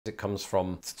It comes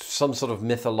from some sort of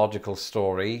mythological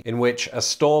story in which a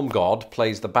storm god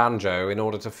plays the banjo in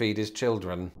order to feed his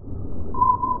children.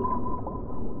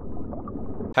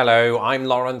 Hello, I'm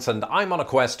Lawrence and I'm on a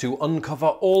quest to uncover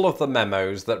all of the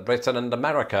memos that Britain and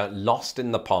America lost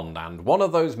in the pond, and one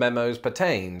of those memos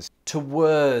pertains to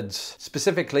words.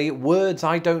 Specifically, words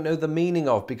I don't know the meaning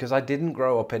of because I didn't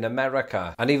grow up in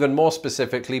America, and even more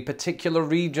specifically, particular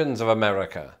regions of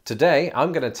America. Today,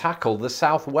 I'm going to tackle the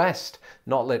Southwest.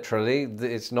 Not literally,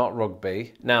 it's not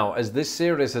rugby. Now, as this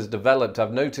series has developed,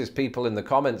 I've noticed people in the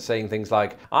comments saying things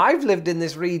like, I've lived in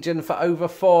this region for over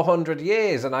 400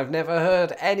 years and I've never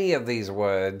heard any of these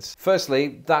words.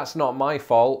 Firstly, that's not my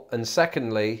fault. And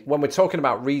secondly, when we're talking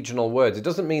about regional words, it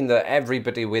doesn't mean that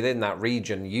everybody within that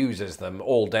region uses them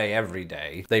all day, every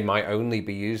day. They might only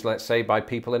be used, let's say, by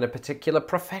people in a particular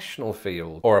professional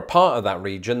field or a part of that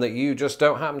region that you just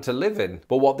don't happen to live in.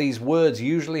 But what these words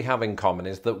usually have in common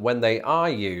is that when they are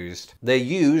used, they're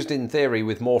used in theory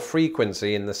with more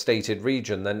frequency in the stated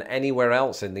region than anywhere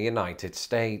else in the United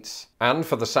States. And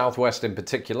for the Southwest in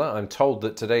particular, I'm told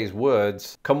that today's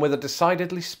words come with a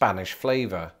decidedly Spanish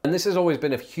flavour. And this has always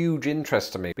been of huge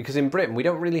interest to me because in Britain we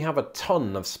don't really have a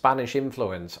ton of Spanish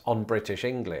influence on British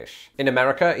English. In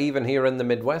America, even here in the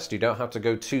Midwest, you don't have to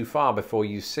go too far before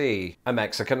you see a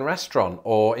Mexican restaurant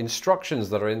or instructions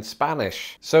that are in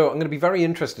Spanish. So I'm going to be very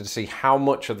interested to see how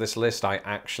much of this list I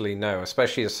actually know,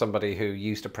 especially as somebody who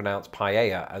used to pronounce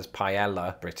paella as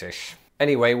paella British.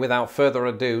 Anyway, without further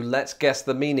ado, let's guess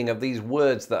the meaning of these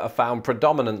words that are found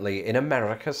predominantly in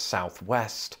America's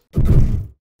Southwest.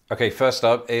 Okay, first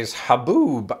up is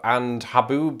haboob, and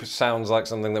haboob sounds like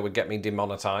something that would get me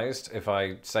demonetized if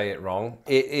I say it wrong.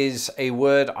 It is a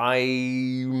word I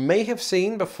may have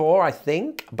seen before, I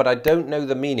think, but I don't know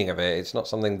the meaning of it. It's not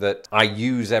something that I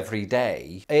use every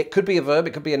day. It could be a verb,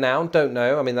 it could be a noun, don't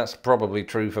know. I mean, that's probably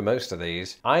true for most of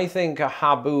these. I think a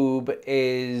haboob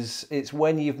it's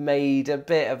when you've made a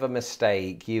bit of a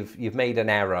mistake. You've made an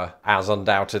error, as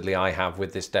undoubtedly I have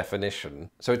with this definition.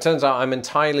 So it turns out I'm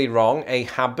entirely wrong. A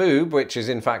haboob, which is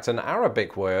in fact an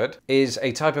Arabic word, is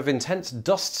a type of intense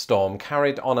dust storm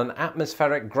carried on an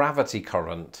atmospheric gravity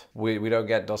current. We don't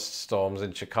get dust storms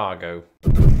in Chicago.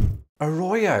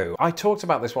 Arroyo. I talked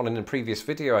about this one in a previous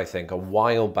video, I think, a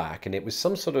while back, and it was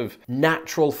some sort of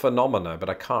natural phenomena, but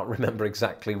I can't remember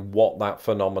exactly what that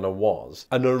phenomena was.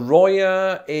 An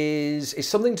arroyo is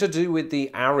something to do with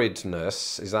the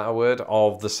aridness, is that a word,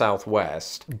 of the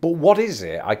Southwest. But what is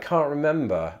it? I can't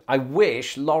remember. I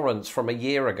wish Lawrence from a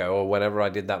year ago, or whenever I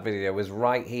did that video, was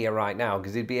right here, right now,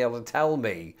 because he'd be able to tell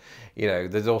me. You know,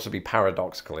 there's also be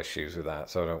paradoxical issues with that,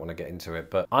 so I don't want to get into it.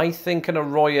 But I think an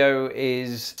arroyo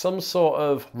is some sort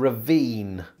of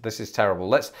ravine. This is terrible.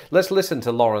 Let's listen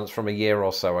to Lawrence from a year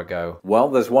or so ago. Well,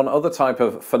 there's one other type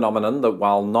of phenomenon that,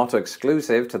 while not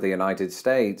exclusive to the United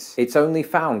States, it's only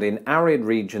found in arid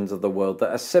regions of the world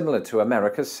that are similar to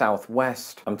America's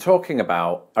Southwest. I'm talking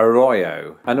about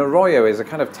arroyo. An arroyo is a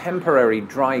kind of temporary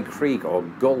dry creek or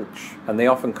gulch, and they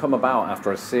often come about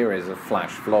after a series of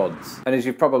flash floods. And as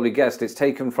you've probably guessed, it's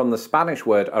taken from the Spanish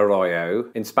word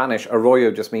arroyo. In Spanish, arroyo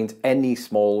just means any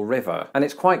small river. And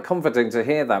it's quite comforting to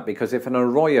hear that, because if an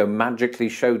arroyo magically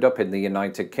showed up in the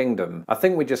United Kingdom, I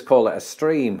think we just call it a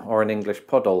stream or an English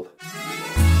puddle.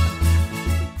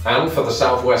 And for the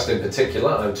Southwest in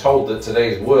particular, I'm told that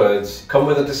today's words come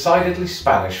with a decidedly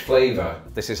Spanish flavour.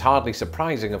 This is hardly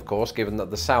surprising, of course, given that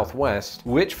the Southwest,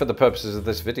 which for the purposes of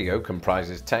this video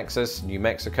comprises Texas, New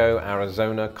Mexico,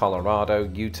 Arizona, Colorado,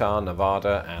 Utah,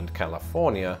 Nevada, and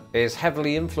California, is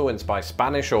heavily influenced by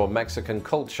Spanish or Mexican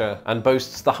culture and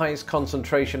boasts the highest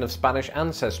concentration of Spanish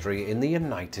ancestry in the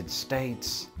United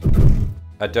States.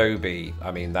 Adobe, I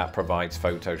mean, that provides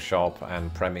Photoshop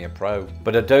and Premiere Pro.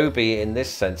 But Adobe in this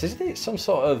sense, isn't it some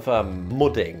sort of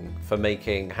mudding for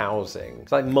making housing?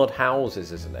 It's like mud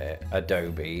houses, isn't it?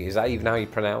 Adobe, is that even how you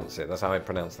pronounce it? That's how I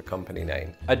pronounce the company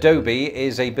name. Adobe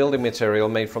is a building material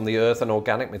made from the earth and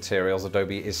organic materials.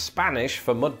 Adobe is Spanish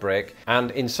for mud brick,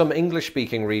 and in some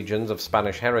English-speaking regions of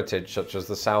Spanish heritage, such as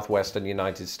the Southwestern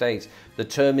United States, the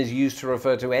term is used to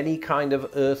refer to any kind of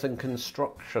earthen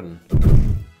construction.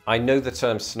 I know the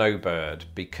term snowbird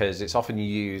because it's often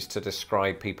used to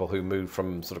describe people who move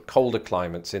from sort of colder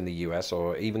climates in the US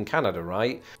or even Canada,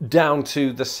 right, down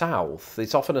to the south.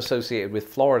 It's often associated with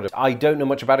Florida. I don't know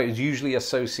much about it. It's usually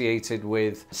associated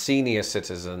with senior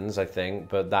citizens, I think,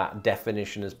 but that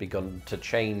definition has begun to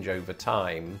change over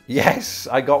time. Yes,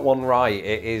 I got one right.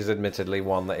 It is admittedly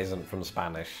one that isn't from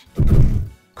Spanish.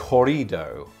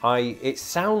 Corrido. It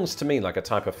sounds to me like a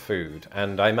type of food,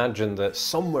 and I imagine that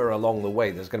somewhere along the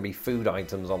way there's going to be food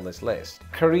items on this list.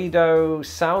 Corrido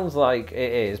sounds like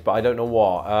it is, but I don't know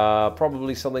what.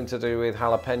 Probably something to do with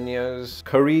jalapenos.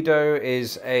 Corrido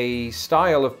is a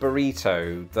style of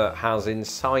burrito that has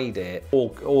inside it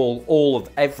all of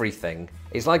everything.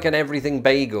 It's like an everything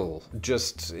bagel,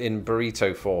 just in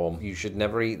burrito form. You should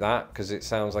never eat that because it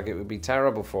sounds like it would be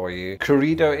terrible for you.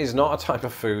 Corrido is not a type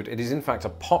of food. It is in fact a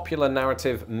popular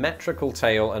narrative metrical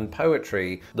tale and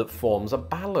poetry that forms a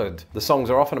ballad. The songs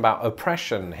are often about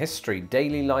oppression, history,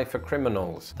 daily life for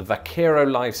criminals, the vaquero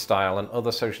lifestyle, and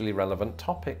other socially relevant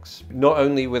topics. Not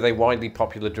only were they widely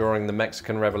popular during the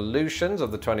Mexican revolutions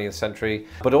of the 20th century,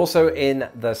 but also in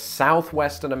the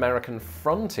Southwestern American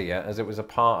frontier, as it was a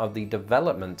part of the development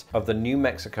of the New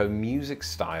Mexico music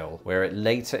style, where it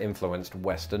later influenced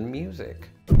Western music.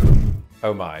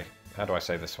 Oh my, how do I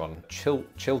say this one?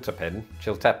 Chiltepin,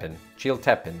 we'll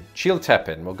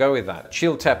go with that.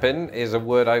 Chiltepin is a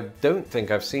word I don't think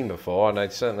I've seen before, and I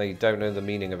certainly don't know the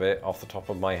meaning of it off the top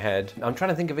of my head. I'm trying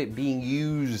to think of it being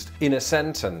used in a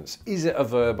sentence. Is it a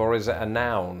verb or is it a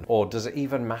noun? Or does it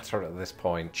even matter at this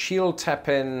point?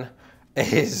 Chiltepin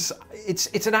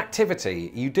it's an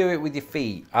activity. You do it with your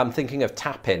feet. I'm thinking of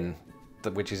tapping,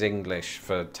 which is English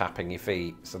for tapping your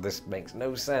feet. So this makes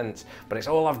no sense, but it's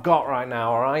all I've got right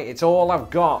now, all right? It's all I've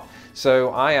got.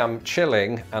 So I am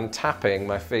chilling and tapping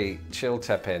my feet, chill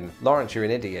tapping. Lawrence, you're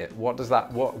an idiot. What does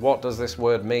this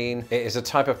word mean? It is a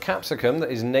type of capsicum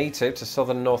that is native to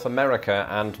southern North America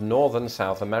and northern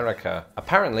South America.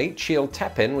 Apparently,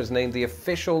 chiltepin was named the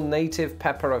official native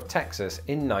pepper of Texas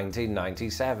in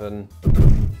 1997.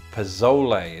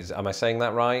 Pozole, am I saying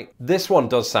that right? This one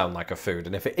does sound like a food,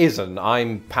 and if it isn't,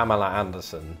 I'm Pamela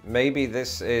Anderson. Maybe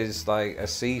this is like a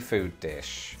seafood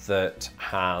dish that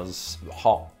has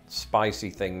hot, spicy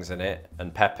things in it,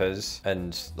 and peppers,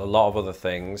 and a lot of other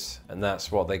things, and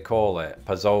that's what they call it,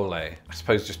 pozole. I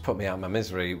suppose just put me out of my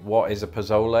misery. What is a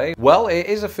pozole? Well, it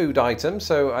is a food item,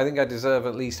 so I think I deserve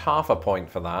at least half a point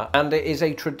for that. And it is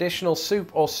a traditional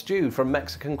soup or stew from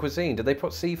Mexican cuisine. Did they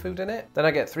put seafood in it? Then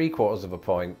I get 3/4 of a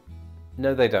point.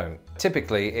 No, they don't.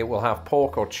 Typically, it will have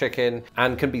pork or chicken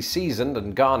and can be seasoned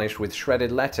and garnished with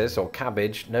shredded lettuce or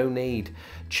cabbage, no need,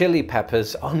 chili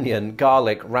peppers, onion,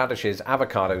 garlic, radishes,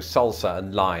 avocado, salsa,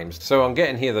 and limes. So I'm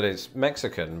getting here that it's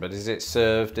Mexican, but is it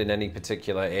served in any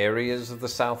particular areas of the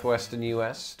southwestern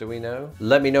US? Do we know?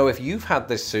 Let me know if you've had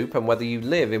this soup and whether you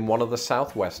live in one of the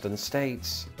southwestern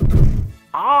states.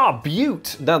 Ah,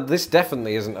 Butte! Now, this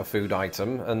definitely isn't a food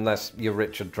item, unless you're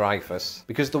Richard Dreyfuss,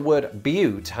 because the word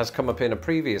butte has come up in a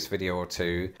previous video or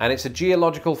two, and it's a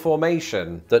geological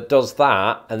formation that does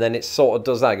that, and then it sort of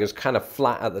does that. It goes kind of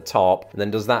flat at the top, and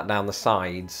then does that down the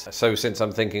sides. So since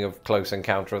I'm thinking of Close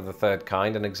Encounter of the Third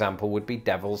Kind, an example would be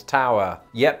Devil's Tower.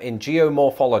 Yep, in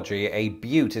geomorphology, a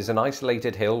butte is an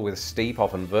isolated hill with steep,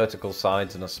 often vertical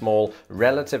sides and a small,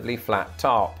 relatively flat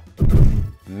top.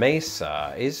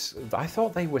 Mesa is, I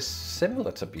thought they were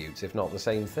similar to buttes, if not the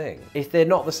same thing. If they're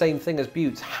not the same thing as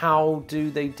buttes, how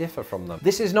do they differ from them?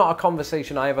 This is not a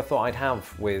conversation I ever thought I'd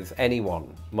have with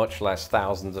anyone, much less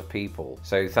thousands of people.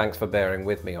 So thanks for bearing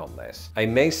with me on this. A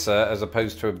mesa, as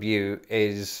opposed to a butte,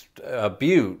 is a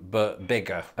butte, but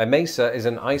bigger. A mesa is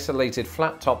an isolated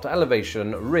flat-topped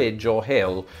elevation, ridge or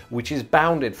hill, which is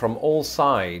bounded from all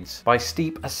sides by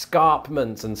steep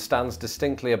escarpments and stands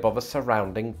distinctly above a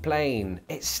surrounding plain.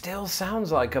 It still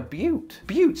sounds like a butte.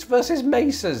 Buttes versus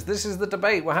mesas. This is the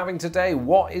debate we're having today.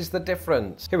 What is the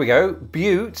difference? Here we go.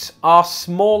 Buttes are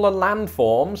smaller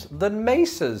landforms than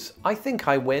mesas. I think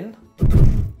I win.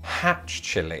 Hatch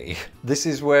chili. This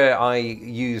is where I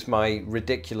use my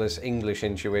ridiculous English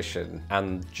intuition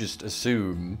and just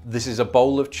assume this is a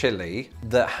bowl of chili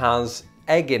that has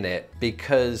egg in it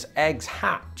because eggs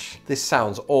hatch. This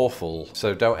sounds awful,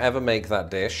 so don't ever make that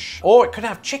dish. Or it could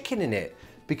have chicken in it,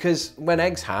 because when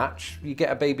eggs hatch, you get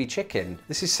a baby chicken.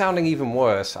 This is sounding even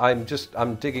worse. I'm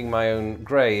digging my own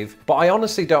grave. But I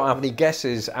honestly don't have any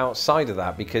guesses outside of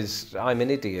that because I'm an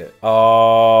idiot.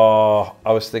 Oh,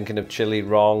 I was thinking of chili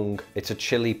wrong. It's a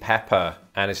chili pepper.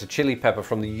 And it's a chili pepper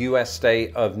from the US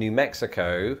state of New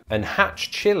Mexico. And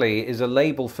Hatch chili is a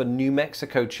label for New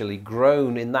Mexico chili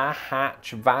grown in the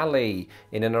Hatch Valley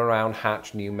in and around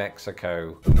Hatch, New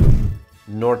Mexico.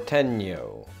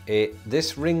 Norteño.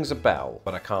 This rings a bell,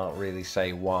 but I can't really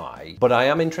say why. But I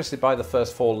am interested by the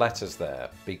first 4 letters there,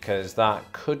 because that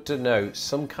could denote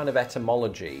some kind of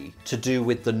etymology to do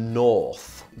with the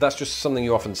north. That's just something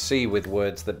you often see with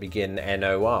words that begin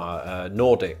N-O-R.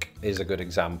 Nordic is a good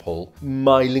example.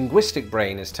 My linguistic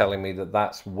brain is telling me that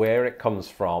that's where it comes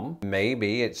from.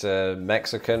 Maybe it's a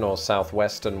Mexican or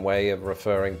Southwestern way of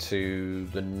referring to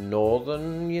the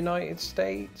northern United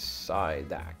States.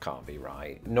 That can't be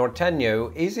right.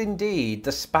 Norteño is indeed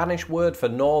the Spanish word for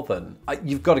northern.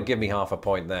 You've got to give me half a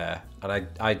point there. And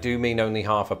I do mean only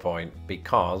half a point,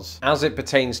 because as it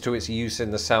pertains to its use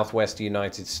in the Southwest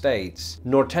United States,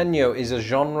 norteño is a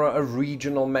genre of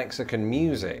regional Mexican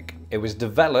music. It was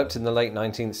developed in the late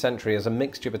 19th century as a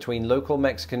mixture between local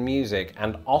Mexican music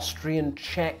and Austrian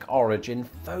Czech origin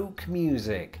folk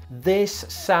music. This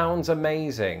sounds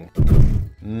amazing.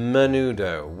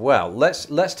 Menudo. Well,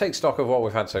 let's take stock of what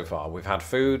we've had so far. We've had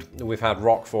food, we've had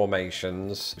rock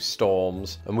formations,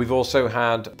 storms, and we've also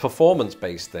had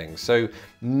performance-based things. So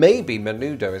maybe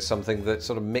menudo is something that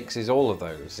sort of mixes all of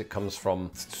those. It comes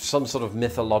from some sort of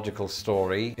mythological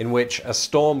story in which a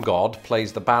storm god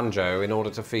plays the banjo in order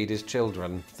to feed his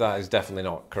children. That is definitely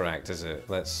not correct, is it?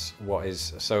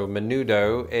 So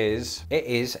menudo is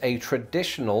a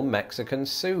traditional Mexican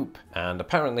soup, and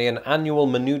apparently an annual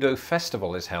menudo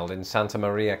festival is held in Santa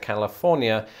Maria,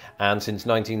 California, and since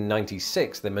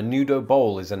 1996 the Menudo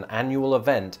Bowl is an annual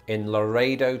event in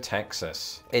Laredo,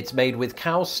 Texas. It's made with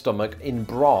cow's stomach in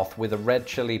broth with a red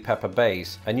chili pepper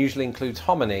base and usually includes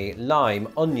hominy, lime,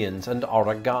 onions and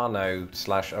oregano.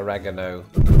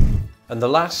 And the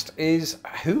last is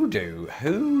hoodoo.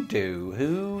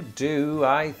 Hoodoo,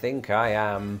 I think I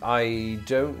am. I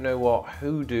don't know what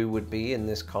hoodoo would be in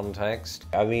this context.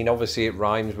 I mean, obviously it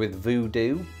rhymes with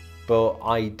voodoo, but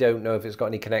I don't know if it's got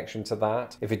any connection to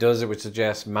that. If it does, it would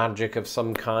suggest magic of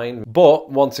some kind. But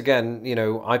once again, you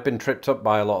know, I've been tripped up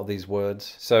by a lot of these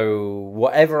words. So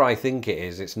whatever I think it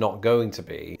is, it's not going to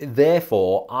be.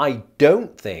 Therefore, I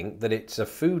don't think that it's a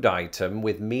food item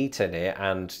with meat in it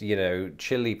and, you know,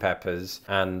 chili peppers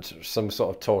and some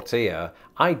sort of tortilla.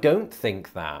 I don't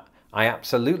think that. I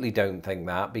absolutely don't think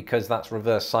that, because that's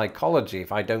reverse psychology.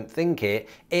 If I don't think it,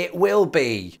 it will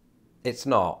be. It's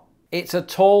not. It's a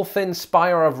tall, thin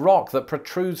spire of rock that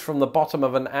protrudes from the bottom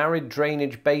of an arid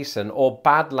drainage basin or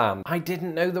badland. I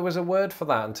didn't know there was a word for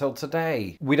that until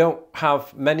today. We don't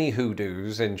have many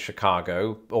hoodoos in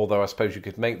Chicago, although I suppose you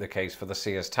could make the case for the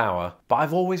Sears Tower, but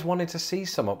I've always wanted to see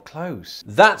some up close.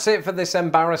 That's it for this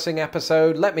embarrassing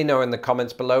episode. Let me know in the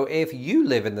comments below if you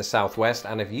live in the Southwest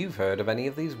and if you've heard of any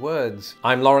of these words.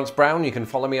 I'm Lawrence Brown. You can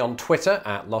follow me on Twitter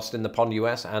at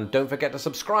LostInThePondUS, and don't forget to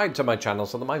subscribe to my channel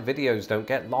so that my videos don't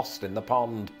get lost in the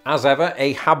pond. As ever,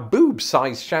 a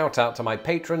haboob-sized shout out to my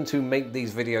patrons who make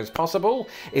these videos possible.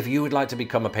 If you would like to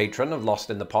become a patron of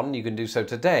Lost in the Pond, you can do so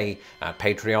today at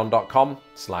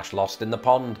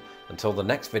patreon.com/lostinthepond. Until the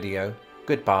next video,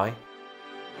 goodbye.